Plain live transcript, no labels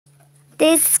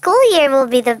This school year will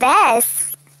be the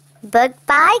best. Book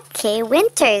by Kay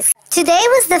Winters. Today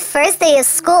was the first day of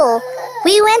school.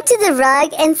 We went to the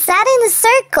rug and sat in a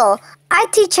circle. Our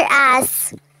teacher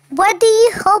asked, "What do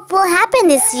you hope will happen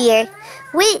this year?"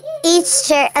 We each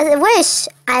shared a wish.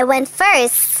 I went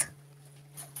first.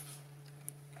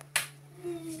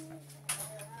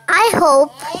 I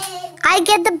hope I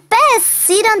get the best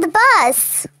seat on the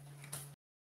bus.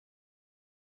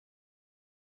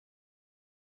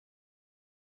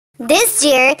 This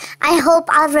year, I hope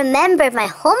I'll remember my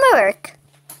homework.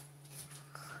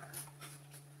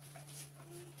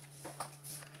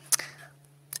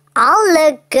 I'll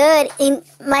look good in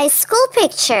my school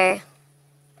picture.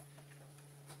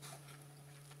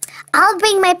 I'll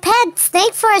bring my pet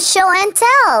snake for a show and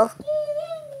tell.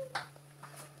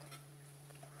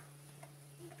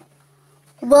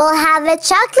 We'll have a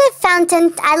chocolate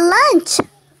fountain at lunch.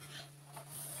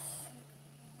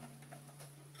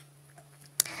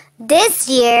 This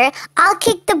year, I'll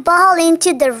kick the ball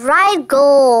into the right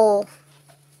goal.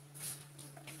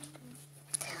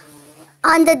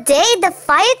 On the day the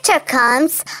fire truck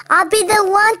comes, I'll be the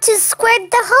one to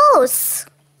squirt the hose.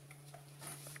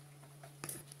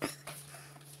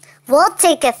 We'll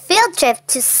take a field trip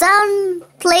to some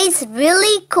place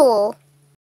really cool.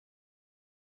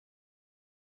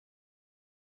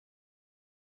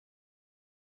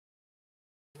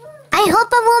 I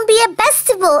hope I won't be a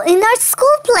vegetable in our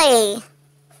school play.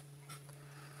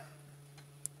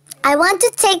 I want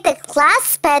to take the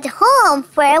class pet home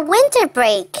for a winter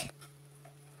break.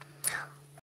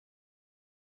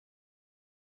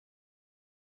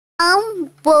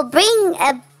 Will bring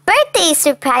a birthday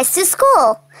surprise to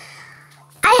school.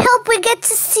 I hope we get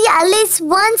to see at least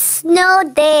one snow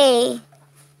day.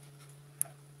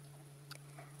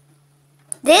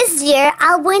 This year,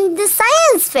 I'll win the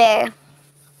science fair.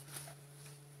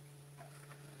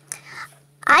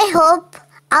 I hope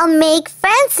I'll make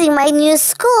friends in my new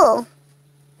school.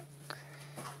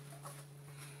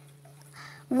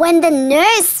 When the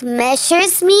nurse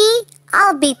measures me,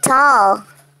 I'll be tall.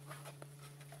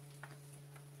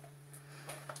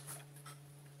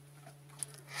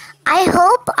 I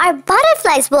hope our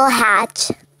butterflies will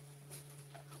hatch.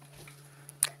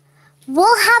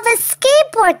 We'll have a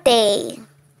skateboard day.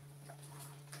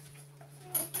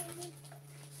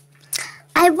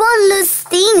 I won't lose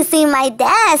things in my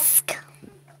desk.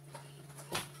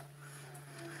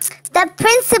 The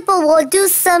principal will do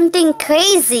something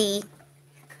crazy.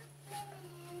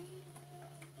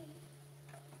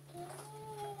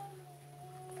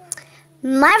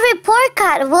 My report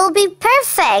card will be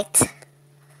perfect.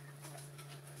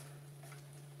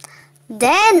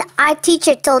 Then our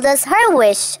teacher told us her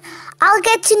wish. I'll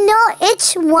get to know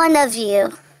each one of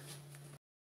you.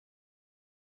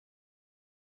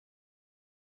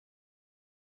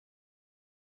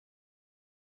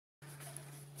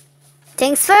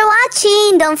 Thanks for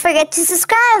watching. Don't forget to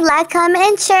subscribe, like, comment,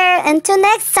 and share. Until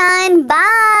next time,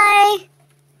 bye!